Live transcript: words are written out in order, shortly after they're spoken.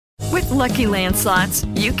Lucky Land Slots,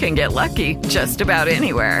 you can get lucky just about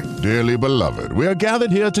anywhere. Dearly beloved, we are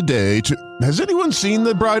gathered here today to... Has anyone seen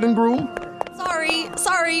the bride and groom?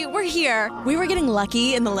 Sorry, we're here. We were getting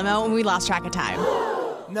lucky in the limo and we lost track of time.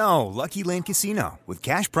 No, Lucky Land Casino, with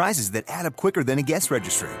cash prizes that add up quicker than a guest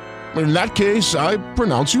registry. In that case, I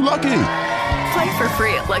pronounce you lucky. Play for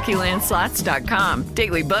free at LuckyLandSlots.com.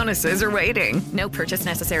 Daily bonuses are waiting. No purchase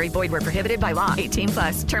necessary. Void where prohibited by law.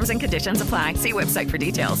 18+. Terms and conditions apply. See website for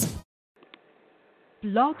details.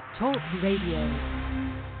 Blog Talk Radio.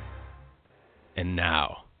 And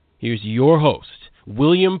now, here's your host,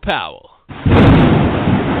 William Powell,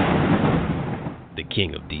 the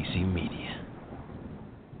king of DC Media.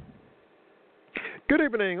 Good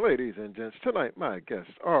evening, ladies and gents. Tonight, my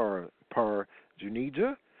guests are Par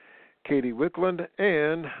Juneja, Katie Wickland,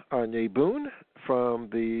 and Anya Boone from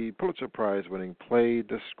the Pulitzer-Prize Winning play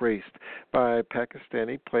Discraced by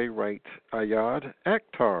Pakistani playwright Ayad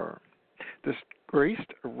Akhtar.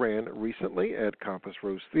 Discraced ran recently at Compass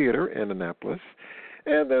Rose Theater in Annapolis,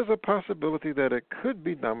 and there's a possibility that it could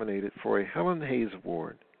be nominated for a Helen Hayes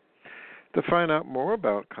Award. To find out more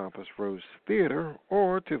about Compass Rose Theater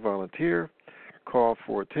or to volunteer, call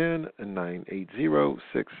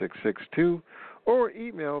 410-980-6662 or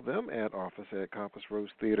email them at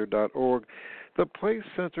office@compassrosetheater.org. The play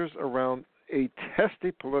centers around a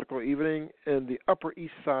testy political evening in the Upper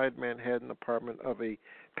East Side Manhattan apartment of a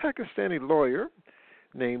Pakistani lawyer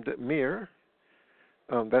named Mir,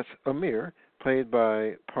 that's Amir, played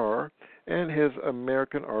by Par, and his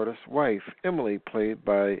American artist wife, Emily, played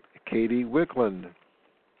by Katie Wickland.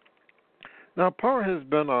 Now, Par has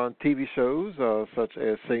been on TV shows such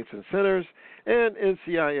as Saints and Sinners and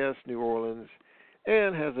NCIS New Orleans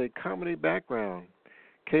and has a comedy background.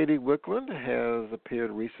 Katie Wickland has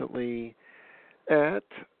appeared recently at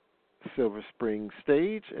Silver Spring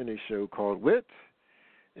Stage in a show called Wit,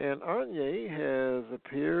 and Anya has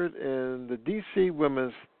appeared in the DC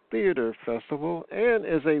Women's Theater Festival and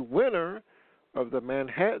is a winner of the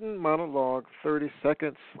Manhattan Monologue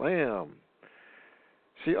 30-Second Slam.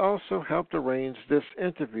 She also helped arrange this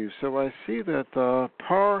interview, so I see that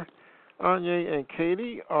Par, Anya, and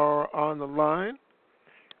Katie are on the line.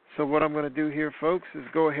 So what I'm going to do here, folks, is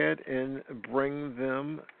go ahead and bring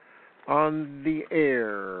them on the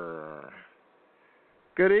air.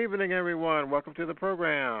 Good evening, everyone. Welcome to the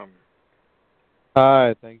program.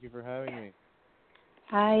 Hi, thank you for having me.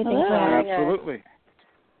 Hi, thanks for having us. Absolutely.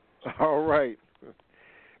 All right.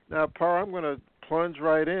 Now, Par, I'm going to plunge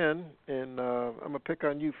right in, and I'm going to pick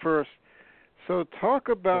on you first. So talk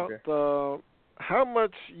about how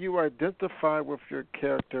much you identify with your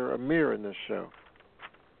character, Amir, in this show.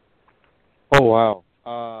 Oh, wow.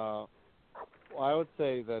 Well, I would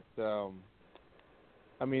say that,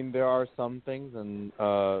 there are some things and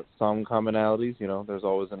some commonalities. You know, there's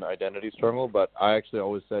always an identity struggle, but I actually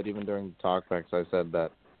always said, even during the talkbacks, I said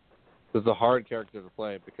that this is a hard character to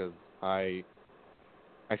play because I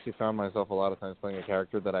actually found myself a lot of times playing a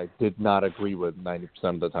character that I did not agree with 90%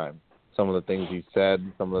 of the time. Some of the things he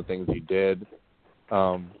said, some of the things he did,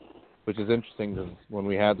 which is interesting because when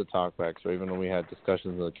we had the talkbacks or even when we had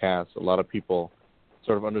discussions in the cast, a lot of people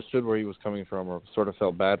sort of understood where he was coming from or sort of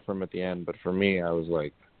felt bad for him at the end. But for me, I was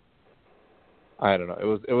like, I don't know.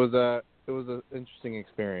 It was an interesting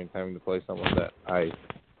experience having to play someone that I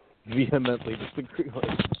vehemently disagree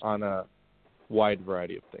with on a wide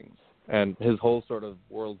variety of things. And his whole sort of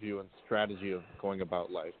worldview and strategy of going about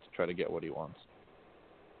life to try to get what he wants.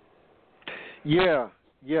 Yeah,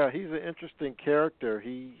 he's an interesting character.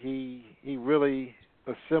 He really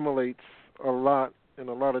assimilates a lot in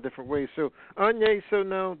a lot of different ways. So, Anya,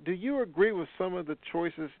 now, do you agree with some of the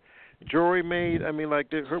choices Jory made? I mean, like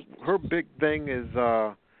her big thing is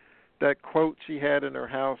that quote she had in her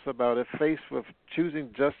house about if faced with choosing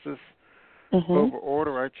justice over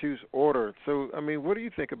order, I choose order. So, I mean, what do you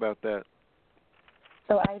think about that?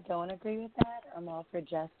 So I don't agree with that. I'm all for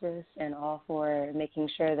justice and all for making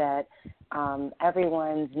sure that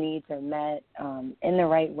everyone's needs are met in the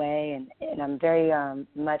right way, and I'm very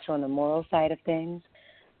much on the moral side of things.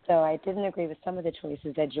 So I didn't agree with some of the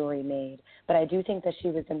choices that Jory made, but I do think that she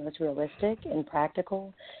was the most realistic and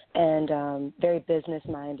practical and very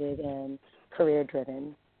business-minded and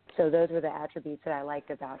career-driven. So those were the attributes that I liked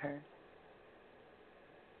about her.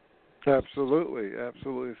 Absolutely.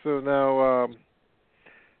 So now,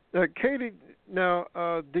 Katie,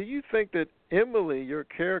 do you think that Emily, your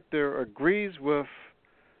character, agrees with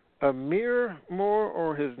Amir more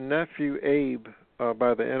or his nephew Abe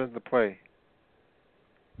by the end of the play?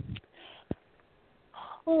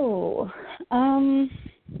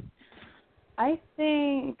 I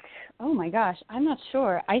think, oh my gosh, I'm not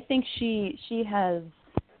sure. I think she has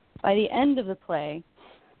by the end of the play,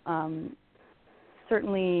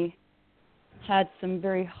 certainly had some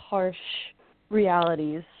very harsh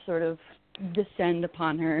realities sort of descend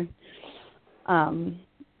upon her,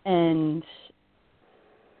 and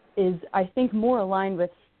is, I think, more aligned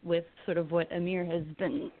with sort of what Amir has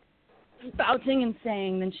been spouting and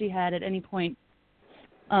saying than she had at any point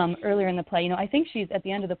earlier in the play. I think she's, at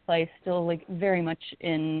the end of the play, still like very much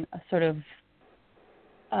in a sort of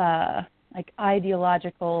like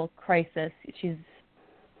ideological crisis. She's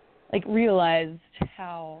like realized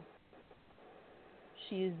how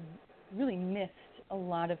she's really missed a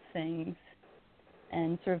lot of things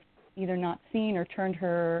and sort of either not seen or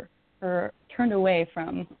turned away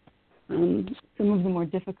from some of the more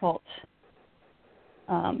difficult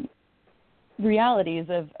realities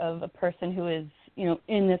of a person who is,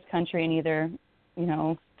 in this country and either,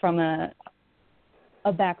 from a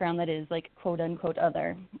background that is like quote unquote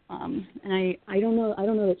other. And I don't know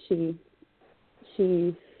that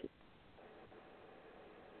she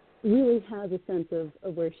really has a sense of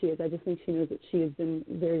where she is. I just think she knows that she has been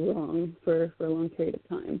very wrong for a long period of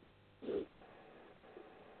time.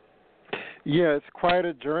 Yeah, it's quite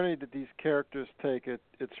a journey that these characters take.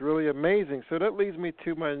 It's really amazing. So that leads me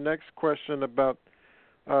to my next question about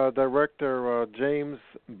director James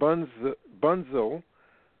Bunsley.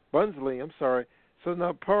 I'm sorry. So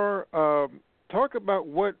now, Par, talk about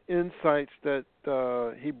what insights that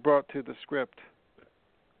he brought to the script.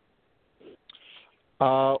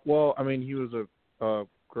 Well, I mean, he was a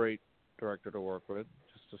great director to work with,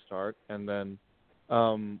 just to start. And then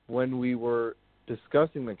when we were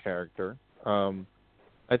discussing the character,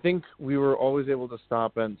 I think we were always able to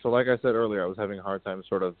stop. And so, like I said earlier, I was having a hard time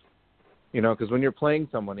sort of, because when you're playing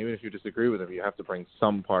someone, even if you disagree with them, you have to bring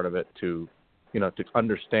some part of it to, to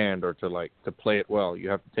understand or to play it well. You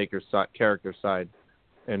have to take your character side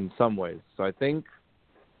in some ways. So I think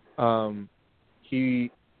he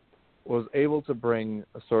was able to bring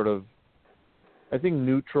a sort of, I think,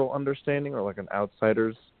 neutral understanding or like an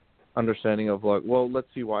outsider's understanding of like, well, let's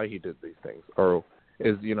see why he did these things, or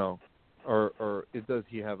is, does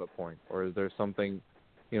he have a point, or is there something,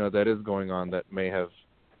 that is going on that may have,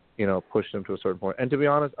 pushed him to a certain point. And to be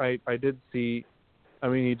honest, I did see, I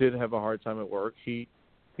mean, he did have a hard time at work. He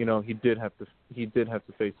did have to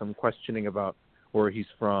face some questioning about where he's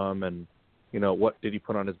from and, what did he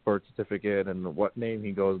put on his birth certificate and what name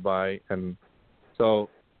he goes by. And so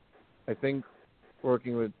I think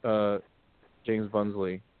working with James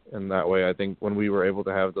Bunsley in that way, I think when we were able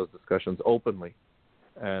to have those discussions openly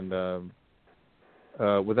and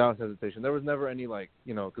without hesitation, there was never any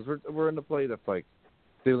because we're in a play that's like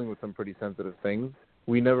dealing with some pretty sensitive things.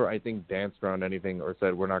 We never, I think, danced around anything or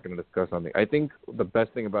said we're not going to discuss something. I think the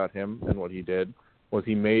best thing about him and what he did was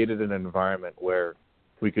he made it an environment where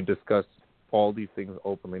we could discuss all these things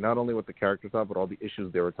openly, not only what the characters are, but all the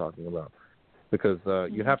issues they were talking about. Because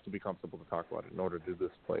you have to be comfortable to talk about it in order to do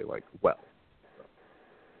this play well.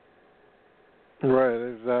 Right,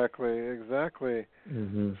 exactly.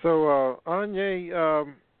 Mm-hmm. So, Anya,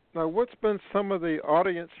 now what's been some of the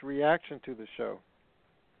audience reaction to the show?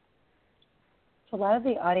 A lot of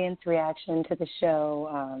the audience reaction to the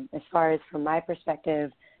show, as far as from my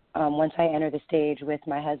perspective, once I enter the stage with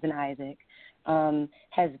my husband Isaac,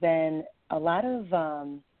 has been a lot of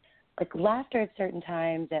laughter at certain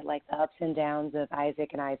times at the ups and downs of Isaac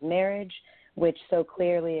and I's marriage, which so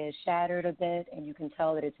clearly is shattered a bit, and you can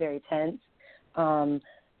tell that it's very tense.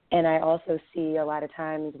 And I also see a lot of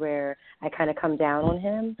times where I kind of come down on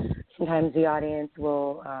him. Sometimes the audience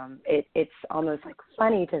will, it's almost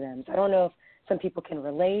funny to them. So I don't know if some people can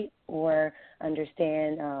relate or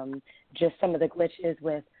understand just some of the glitches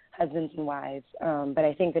with husbands and wives. But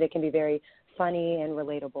I think that it can be very funny and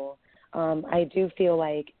relatable. I do feel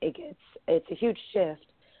like it's a huge shift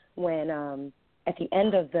when at the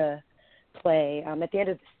end of the play, at the end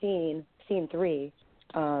of the scene 3,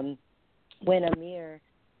 when Amir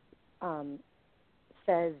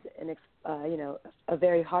says a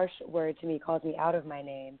very harsh word to me, calls me out of my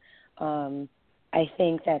name, I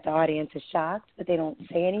think that the audience is shocked, but they don't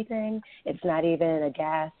say anything. It's not even a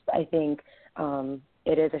gasp. I think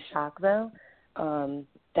it is a shock, though,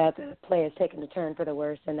 that the play has taken a turn for the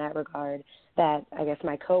worse in that regard, that I guess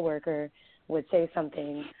my coworker would say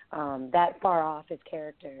something that far off his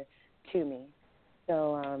character to me.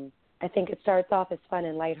 So I think it starts off as fun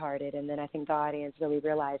and lighthearted, and then I think the audience really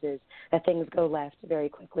realizes that things go left very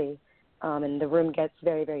quickly, and the room gets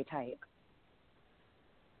very, very tight.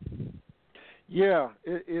 Yeah,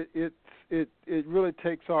 it really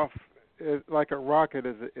takes off like a rocket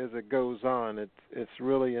as it goes on. It's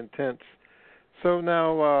really intense. So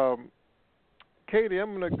now, Katie,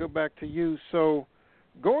 I'm going to go back to you. So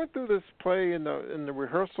going through this play in the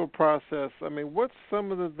rehearsal process, I mean, what's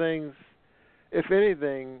some of the things, if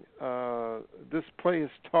anything, this play has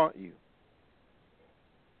taught you?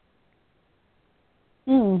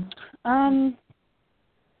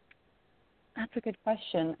 That's a good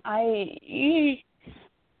question. I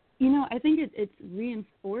think it's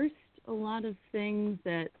reinforced a lot of things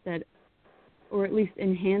that, or at least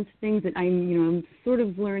enhanced things that I'm sort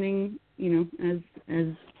of learning,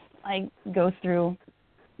 as I go through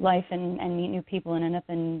life and meet new people and end up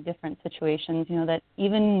in different situations, that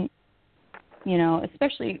even,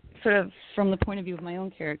 especially sort of from the point of view of my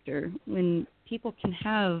own character, when people can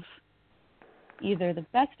have either the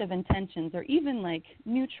best of intentions or even like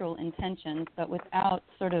neutral intentions, but without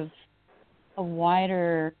sort of a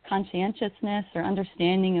wider conscientiousness or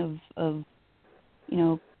understanding of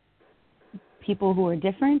people who are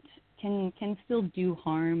different, can still do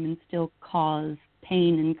harm and still cause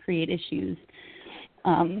pain and create issues.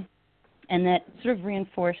 And that sort of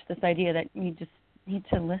reinforced this idea that you just need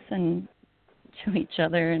to listen to each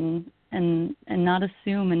other and not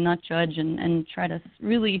assume and not judge and try to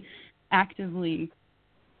really actively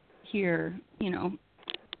hear,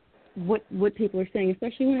 what people are saying,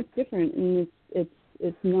 especially when it's different and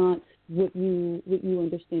it's not what you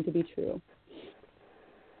understand to be true.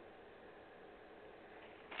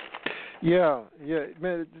 Yeah,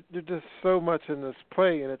 man, there's just so much in this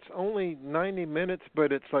play, and it's only 90 minutes,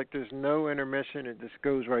 but it's like there's no intermission. It just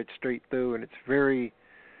goes right straight through, and it's very,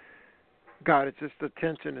 God, it's just the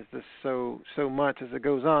tension is just so much as it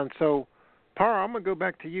goes on. So, Para, I'm going to go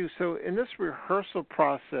back to you. So, in this rehearsal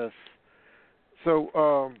process,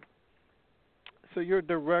 so your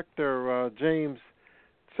director, James,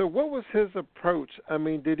 so what was his approach? I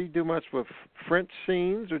mean, did he do much with French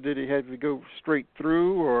scenes, or did he have you go straight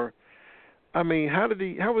through, or I mean, how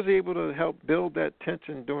was he able to help build that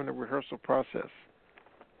tension during the rehearsal process?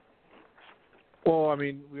 Well, I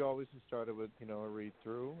mean, we always started with, a read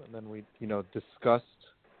through, and then we, discussed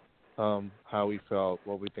how we felt,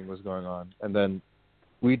 what we think was going on. And then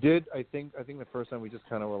we did, I think the first time we just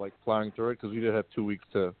kind of were like plowing through it, because we did have 2 weeks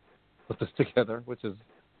to put this together, which is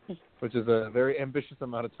a very ambitious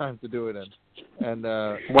amount of time to do it in. And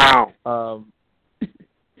wow.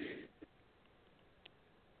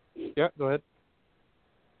 Yeah, go ahead.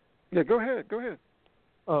 Yeah, go ahead.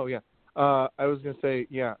 Oh, yeah. I was going to say,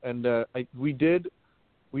 yeah, and we did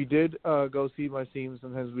go see my scenes.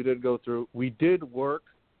 Sometimes we did go through. We did work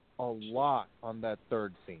a lot on that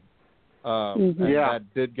third scene. And that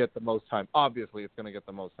did get the most time. Obviously, it's going to get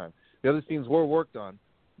the most time. The other scenes were worked on,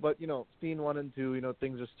 but, scene 1 and 2,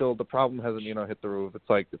 things are still, the problem hasn't, hit the roof. It's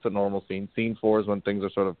like, it's a normal scene. Scene 4 is when things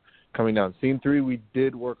are sort of coming down. Scene 3, we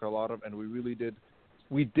did work a lot of, and we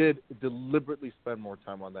did deliberately spend more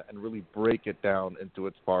time on that and really break it down into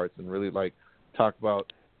its parts and really, like, talk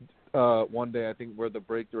about one day I think where the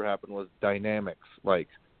breakthrough happened was dynamics. Like,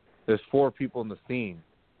 there's 4 people in the scene,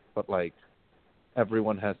 but, like,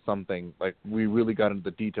 everyone has something. Like, we really got into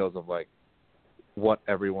the details of, like, what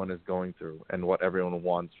everyone is going through and what everyone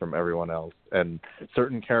wants from everyone else. And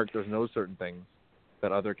certain characters know certain things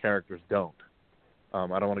that other characters don't.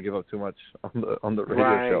 I don't want to give up too much on the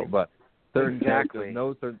radio show, but certain characters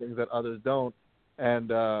know certain things that others don't,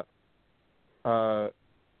 and I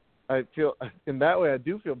feel in that way I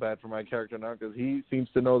do feel bad for my character now because he seems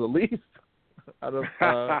to know the least out of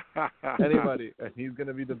anybody, and he's going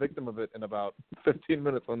to be the victim of it in about 15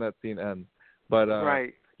 minutes when that scene ends. But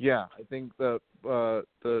yeah, I think the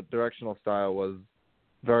directional style was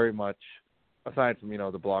very much, aside from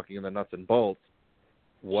the blocking and the nuts and bolts,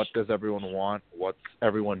 what does everyone want? What's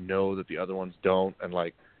everyone know that the other ones don't, and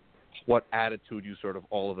like, what attitude you sort of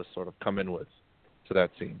all of us sort of come in with to that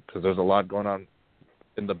scene, because there's a lot going on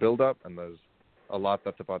in the build-up, and there's a lot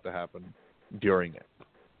that's about to happen during it.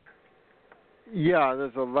 Yeah,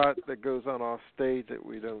 there's a lot that goes on off stage that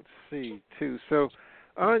we don't see, too. So,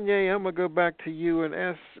 Anya, I'm going to go back to you and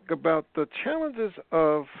ask about the challenges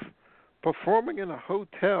of performing in a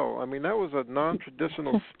hotel. I mean, that was a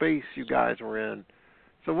non-traditional space you guys were in.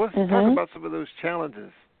 So let's talk about some of those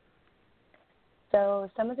challenges. So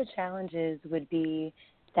some of the challenges would be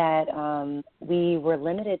that we were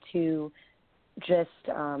limited to just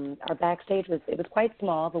our backstage was quite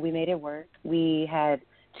small, but we made it work. We had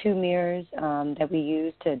 2 mirrors that we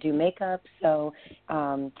used to do makeup. So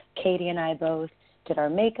Katie and I both did our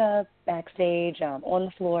makeup backstage on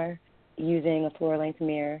the floor using a floor-length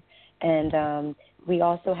mirror. And we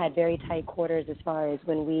also had very tight quarters as far as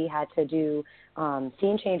when we had to do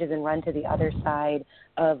scene changes and run to the other side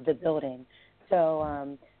of the building.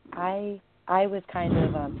 So I was kind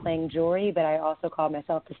of playing Jory, but I also called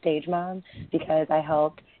myself the stage mom because I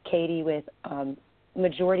helped Katie with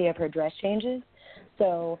majority of her dress changes.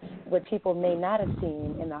 So what people may not have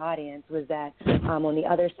seen in the audience was that on the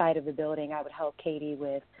other side of the building, I would help Katie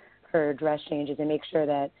with her dress changes and make sure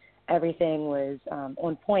that everything was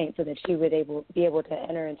on point so that she would be able to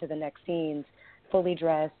enter into the next scenes fully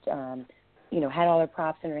dressed, had all her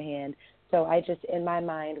props in her hand. So I just, in my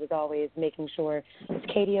mind, was always making sure, is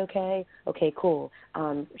Katie okay? Okay, cool.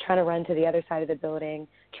 Trying to run to the other side of the building,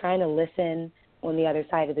 trying to listen on the other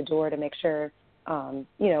side of the door to make sure,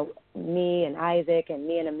 me and Isaac and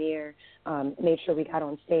me and Amir made sure we got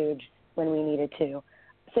on stage when we needed to.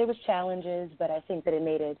 So it was challenges, but I think that it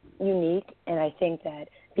made it unique, and I think that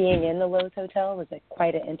being in the Lowe's Hotel was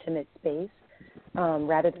quite an intimate space,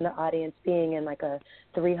 rather than the audience being in like a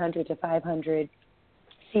 300 to 500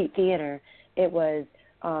 seat theater. It was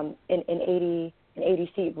an 80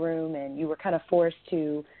 seat room, and you were kind of forced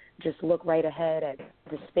to just look right ahead at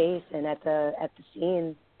the space and at the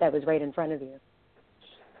scene that was right in front of you.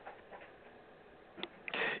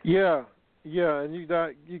 Yeah, and you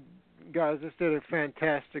guys just did a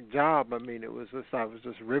fantastic job. I mean, I was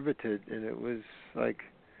just riveted, and it was like,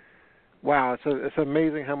 wow, it's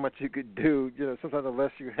amazing how much you could do. Sometimes the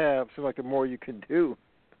less you have, seems like the more you can do.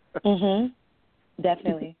 Mhm.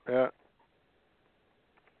 Definitely. Yeah.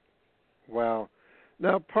 Wow.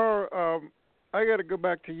 Now, Par, I got to go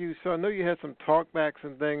back to you. So I know you had some talkbacks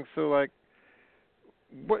and things. So,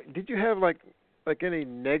 what did you have like any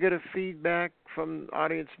negative feedback from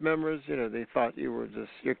audience members? They thought your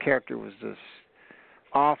character was just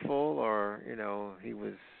awful, or he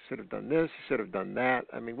should have done this, should have done that.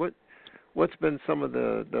 I mean, what's been some of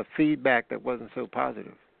the feedback that wasn't so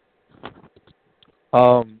positive?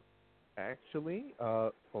 Actually,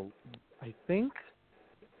 I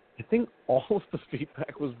think all of the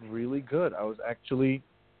feedback was really good. I will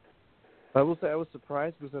say I was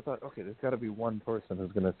surprised because I thought, okay, there's got to be one person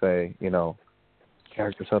who's going to say,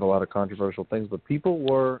 character said a lot of controversial things, but people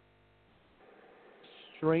were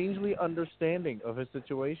strangely understanding of his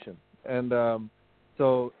situation. And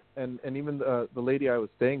and even the lady I was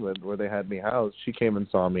staying with, where they had me housed, she came and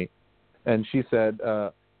saw me, and she said,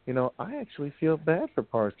 I actually feel bad for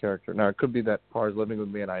Par's character. Now, it could be that Par's living with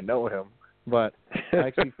me and I know him, but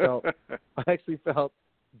I actually felt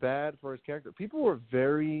bad for his character. People were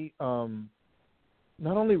very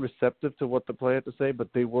not only receptive to what the play had to say,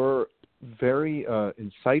 but they were very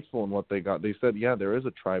insightful in what they got. They said, yeah, there is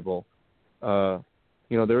a tribal, there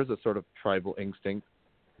is a sort of tribal instinct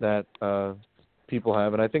that people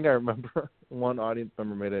have. And I think I remember one audience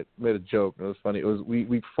member made a joke. It was funny. It was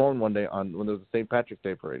we performed one day when there was a St. Patrick's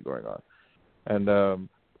Day parade going on, and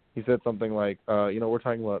he said something like, we're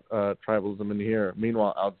talking about tribalism in here.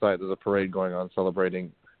 Meanwhile, outside there's a parade going on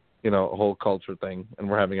celebrating, a whole culture thing, and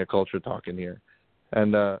we're having a culture talk in here.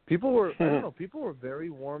 And people were, people were very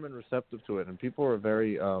warm and receptive to it, and people were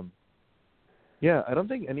very, I don't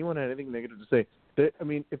think anyone had anything negative to say.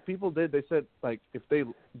 If people did, they said, if they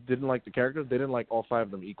didn't like the characters, they didn't like all five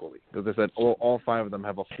of them equally. Because they said, all five of them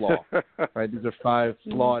have a flaw, right? These are five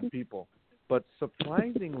flawed people. But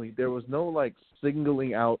surprisingly, there was no,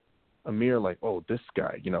 singling out Amir, this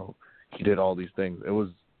guy, he did all these things. I was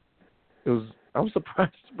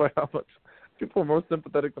surprised by how much people were more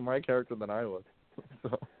sympathetic to my character than I was.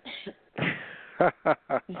 So.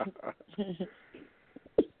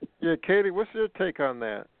 Yeah, Katie, what's your take on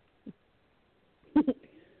that?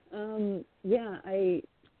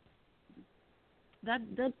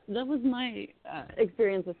 That was my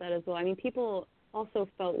experience with that as well. I mean, people also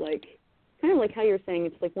felt kind of like how you're saying,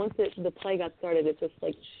 it's like once the play got started, it just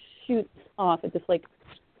shoots off at this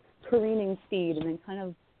careening speed, and then kind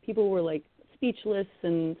of people were speechless,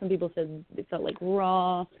 and some people said it felt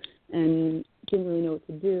raw and didn't really know what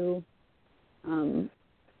to do.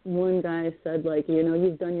 One guy said,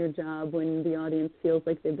 you've done your job when the audience feels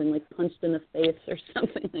like they've been, punched in the face or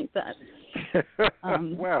something like that.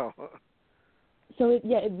 Wow. So,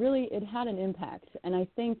 it had an impact. And I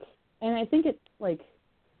think it's,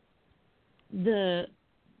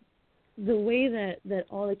 the way that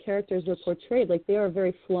all the characters are portrayed, they are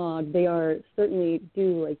very flawed. They are certainly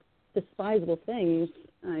do, despisable things,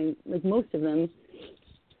 most of them,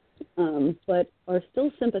 but are still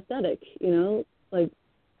sympathetic,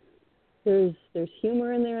 There's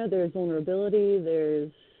humor in there, there's vulnerability,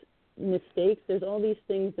 there's mistakes, there's all these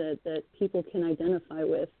things that people can identify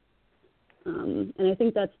with. And I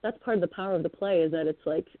think that's part of the power of the play, is that it's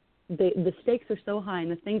the stakes are so high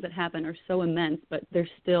and the things that happen are so immense, but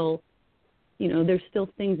there's still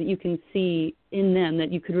things that you can see in them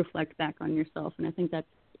that you could reflect back on yourself. And I think that's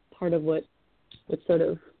part of what sort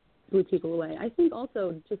of blew people away. I think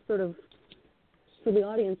also just sort of for the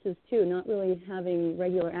audiences too, not really having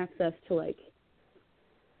regular access to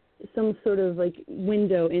some sort of like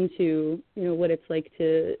window into, you know, what it's like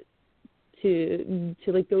to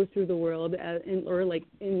like go through the world or like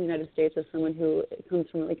in the United States as someone who comes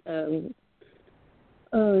from like an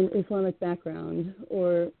Islamic background,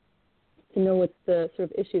 or to know what the sort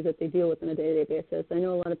of issues that they deal with on a day-to-day basis. I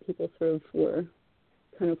know a lot of people sort of were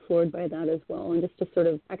kind of floored by that as well, and just to sort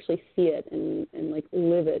of actually see it and like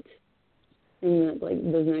live it in that, like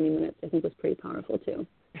those 90 minutes, I think was pretty powerful too.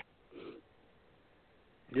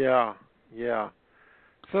 Yeah.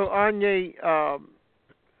 So Anya,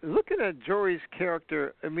 looking at Jory's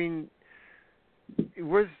character, I mean,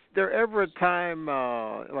 was there ever a time,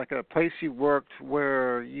 like a place you worked,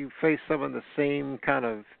 where you faced some of the same kind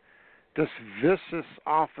of just vicious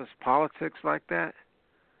office politics like that?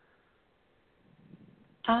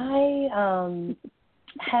 I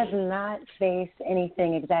have not faced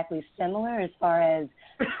anything exactly similar as far as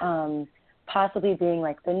possibly being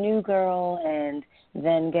like the new girl and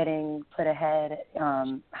then getting put ahead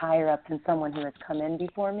higher up than someone who has come in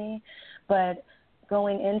before me. But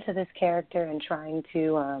going into this character and trying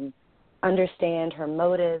to understand her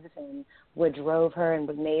motives and what drove her and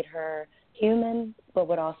what made her human, but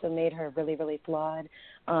what also made her really, really flawed,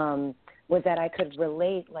 was that I could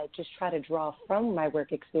relate, like just try to draw from my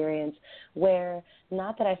work experience where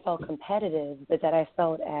not that I felt competitive, but that I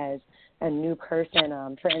felt as a new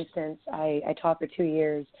person. For instance, I taught for 2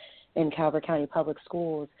 years in Calvert County Public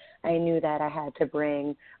Schools. I knew that I had to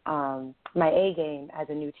bring my A game as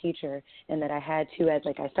a new teacher, and that I had to, as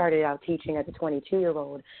like I started out teaching as a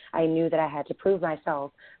 22-year-old, I knew that I had to prove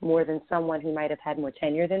myself more than someone who might have had more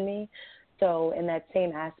tenure than me. So in that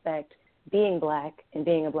same aspect, being black and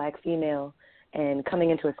being a black female and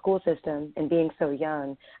coming into a school system and being so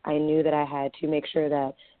young, I knew that I had to make sure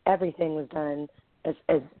that everything was done as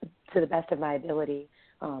to the best of my ability,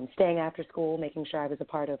 staying after school, making sure I was a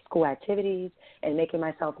part of school activities and making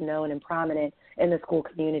myself known and prominent in the school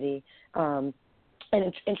community, and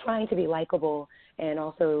trying to be likable and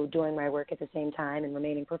also doing my work at the same time and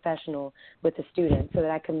remaining professional with the students so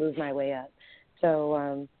that I could move my way up.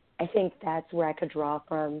 So I think that's where I could draw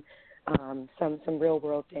from some real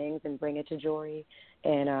world things and bring it to Jory.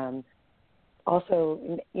 And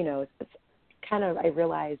also, you know, it's kind of, I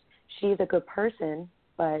realized she's a good person,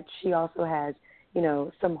 but she also has, you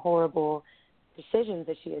know, some horrible decisions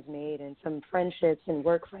that she has made and some friendships and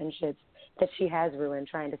work friendships that she has ruined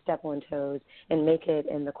trying to step on toes and make it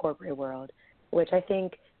in the corporate world, which I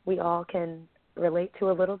think we all can relate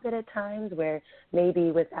to a little bit at times, where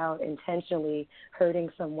maybe without intentionally hurting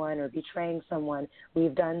someone or betraying someone,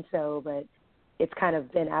 we've done so, but it's kind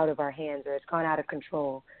of been out of our hands or it's gone out of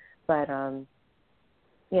control. But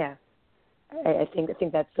yeah, I think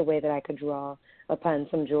that's the way that I could draw upon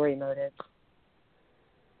some Jory motives.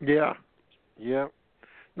 Yeah.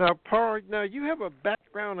 Now, Paul, you have a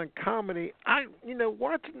background in comedy.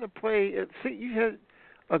 Watching the play, you had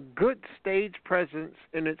a good stage presence,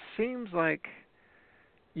 and it seems like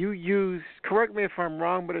you used, correct me if I'm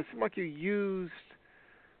wrong, but it seems like you used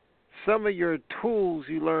some of your tools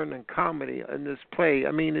you learned in comedy in this play.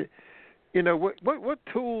 I mean, what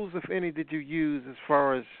tools, if any, did you use as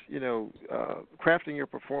far as, crafting your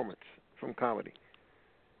performance from comedy?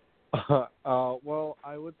 Well,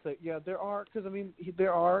 I would say, yeah, there are, because, I mean,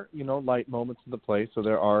 there are, light moments in the play, so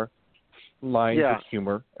there are lines of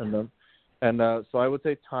humor in them. And so I would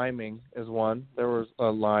say timing is one. There was a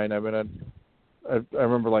line, I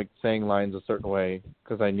remember, like, saying lines a certain way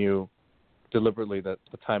because I knew deliberately that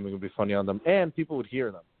the timing would be funny on them, and people would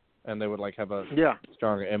hear them, and they would, like, have a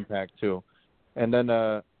stronger impact, too. And then,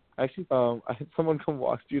 actually, I had someone come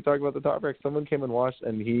watch. Do you talk about the talk back? Someone came and watched,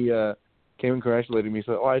 and he came and congratulated me. He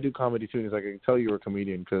said, I do comedy, too. And he's like, I can tell you were a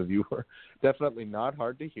comedian because you were definitely not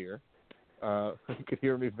hard to hear. You could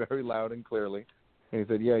hear me very loud and clearly. And he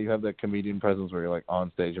said, yeah, you have that comedian presence where you're, like,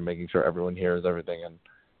 on stage and making sure everyone hears everything and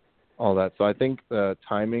all that. So I think the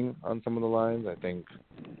timing on some of the lines, I think,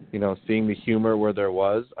 seeing the humor where there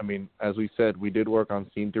was. I mean, as we said, we did work on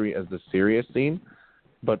scene 3 as the serious scene,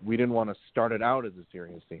 but we didn't want to start it out as a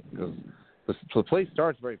serious scene because the play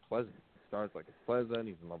starts very pleasant. It starts like it's pleasant.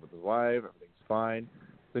 He's in love with his wife. Everything's fine.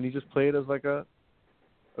 Then you just play it as like a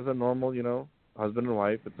normal, husband and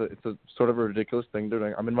wife. It's a sort of a ridiculous thing they're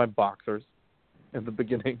doing. I'm in my boxers in the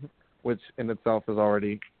beginning, which in itself is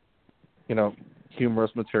already,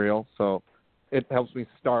 humorous material. So it helps me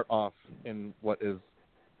start off in what is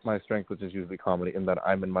my strength, which is usually comedy, in that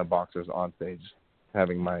I'm in my boxers on stage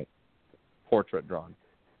having my portrait drawn.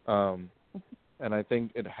 And I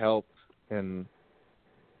think it helped in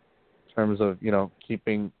terms of,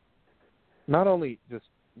 keeping not only just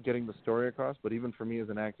getting the story across, but even for me as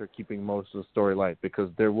an actor, keeping most of the story light, because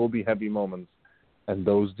there will be heavy moments and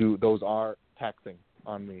those are taxing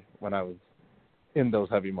on me when I was in those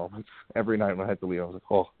heavy moments. Every night when I had to leave, I was like,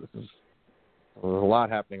 oh, there's a lot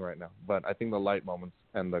happening right now. But I think the light moments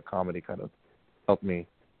and the comedy kind of helped me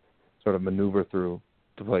sort of maneuver through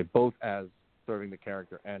to play both as serving the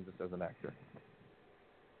character and just as an actor.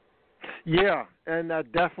 Yeah, and I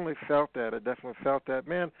definitely felt that.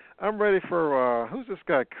 Man, I'm ready for, who's this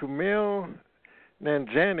guy, Kumail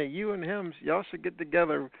Nanjiani? You and him, y'all should get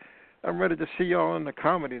together. I'm ready to see y'all in the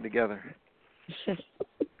comedy together.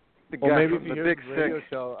 The guy maybe from if the he Big hears this radio Sick.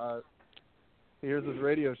 show, here's this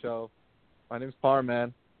radio show. My name's Par,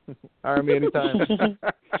 man. Hire me anytime.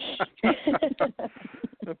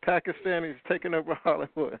 The Pakistanis taking over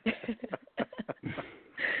Hollywood.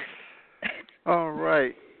 All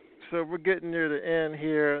right. So we're getting near the end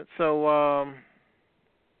here. So,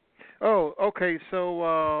 okay.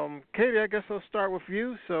 So, Katie, I guess I'll start with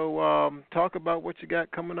you. So, talk about what you got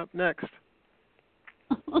coming up next.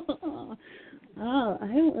 Oh, I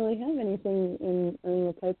don't really have anything in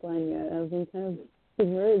the pipeline yet. I've been kind of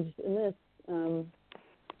submerged in this. I'm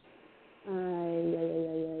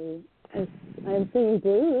singing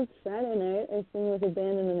blues Friday night. I sing with a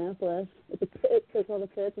band in Annapolis. It's a pit. It's called a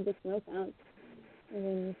pit. It's a smokehouse.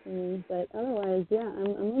 But otherwise, yeah, I'm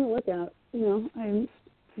on the lookout. I'm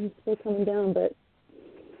still coming down, but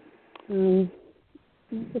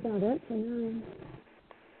that's about it for now.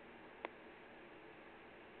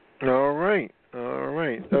 All right.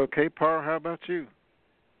 Okay, Par, how about you?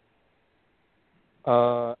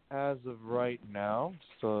 As of right now,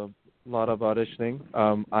 just a lot of auditioning.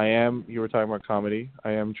 You were talking about comedy.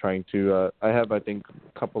 I am trying to, I have, I think, a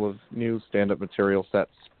couple of new stand-up material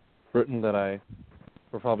sets written that I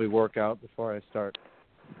will probably work out before I start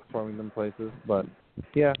performing them places. But,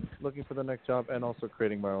 yeah, looking for the next job and also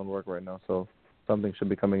creating my own work right now. So something should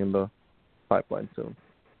be coming in the pipeline soon.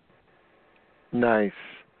 Nice.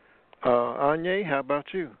 Anya, how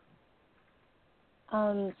about you?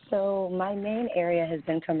 So my main area has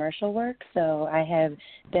been commercial work. So I have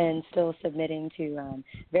been still submitting to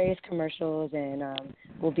various commercials and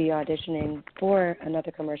will be auditioning for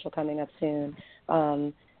another commercial coming up soon.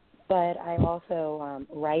 But I also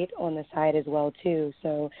write on the side as well, too.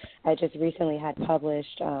 So I just recently had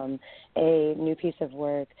published a new piece of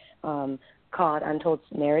work called Untold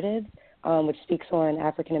Narratives, which speaks on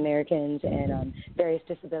African Americans and various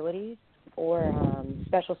disabilities or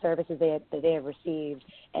special services that they have received,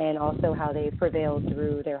 and also how they've prevailed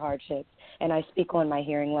through their hardships. And I speak on my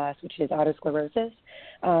hearing loss, which is autosclerosis,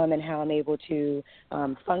 and how I'm able to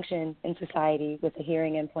function in society with a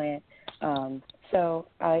hearing implant. So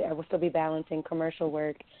I will still be balancing commercial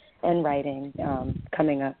work and writing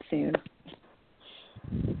coming up soon.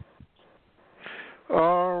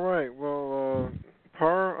 All right. Well,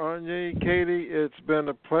 Par, Anya, Katie, it's been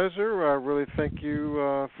a pleasure. I really thank you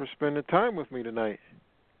for spending time with me tonight.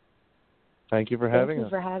 Thank you for having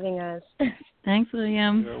us. Thank you for having us. Thanks,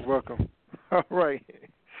 William. You're welcome. All right.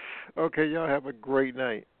 Okay, y'all have a great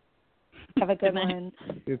night. Have a good one.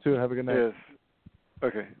 You too. Have a good night. Yes.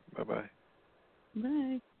 Okay. Bye-bye.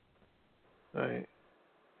 Bye. All right.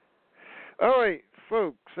 All right,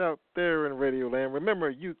 folks out there in Radio Land, remember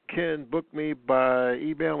you can book me by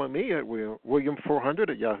emailing me at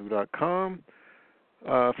william400@yahoo.com.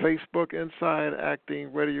 Facebook, Inside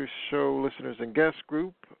Acting Radio Show Listeners and Guest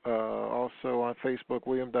Group. Also on Facebook,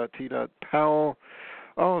 william.t.powell.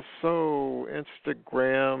 Also,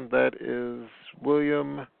 Instagram, that is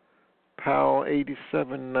William Powell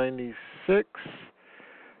 8796.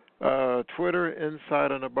 Twitter,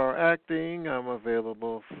 Inside on the Bar Acting. I'm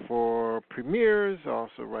available for premieres,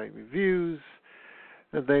 also write reviews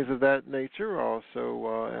and things of that nature.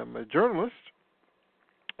 Also, am a journalist,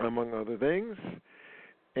 among other things.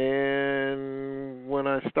 And when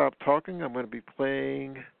I stop talking, I'm going to be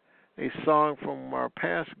playing a song from our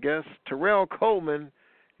past guest, Terrell Coleman.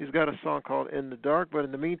 He's got a song called In the Dark. But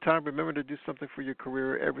in the meantime, remember to do something for your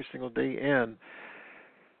career every single day and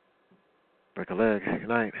break a leg. Good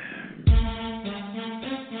night.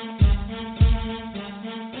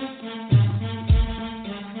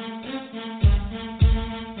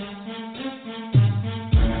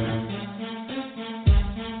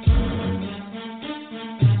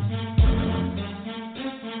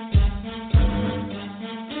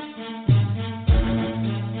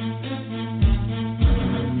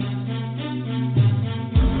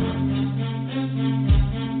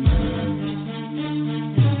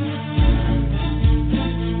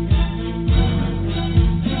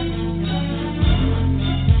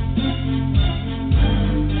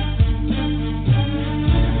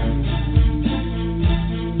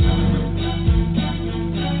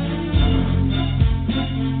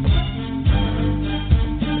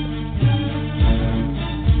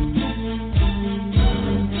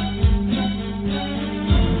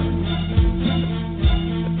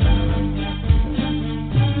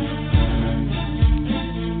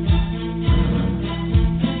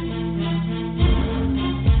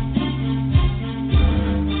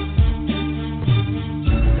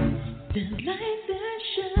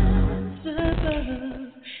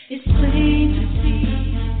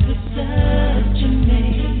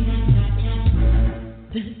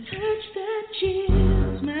 The touch that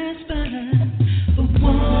chills my spine, the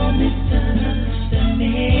warmest touch that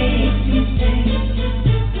makes me stay.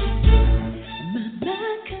 My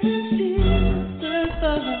mind conceals the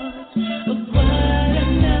thoughts of what I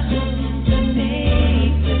know that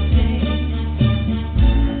makes a change. Do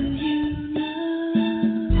you know?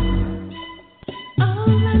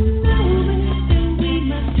 All I know is that we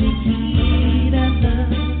must repeat our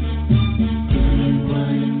love. Do you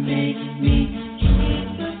wanna make me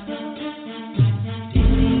capable? Do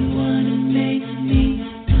you wanna make me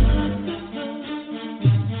comfortable?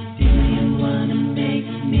 Do you wanna make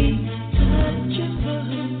me touchable?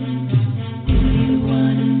 Do you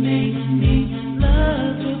wanna make me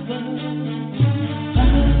lovable?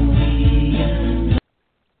 Are we alone?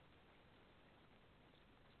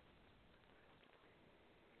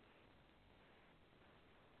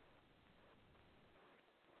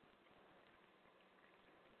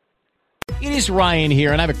 It is Ryan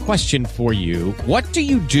here, and I have a question for you. What do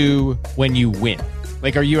you do when you win?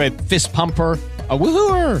 Like, are you a fist pumper, a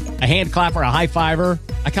woohooer, a hand clapper, a high fiver?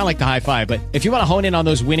 I kind of like the high five, but if you want to hone in on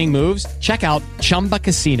those winning moves, check out Chumba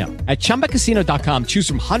Casino. At ChumbaCasino.com, choose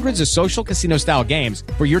from hundreds of social casino-style games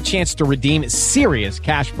for your chance to redeem serious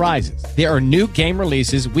cash prizes. There are new game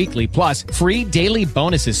releases weekly, plus free daily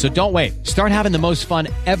bonuses. So don't wait. Start having the most fun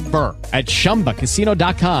ever at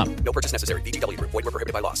ChumbaCasino.com. No purchase necessary. VGW Group. Void where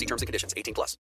prohibited by law. See terms and conditions. 18+.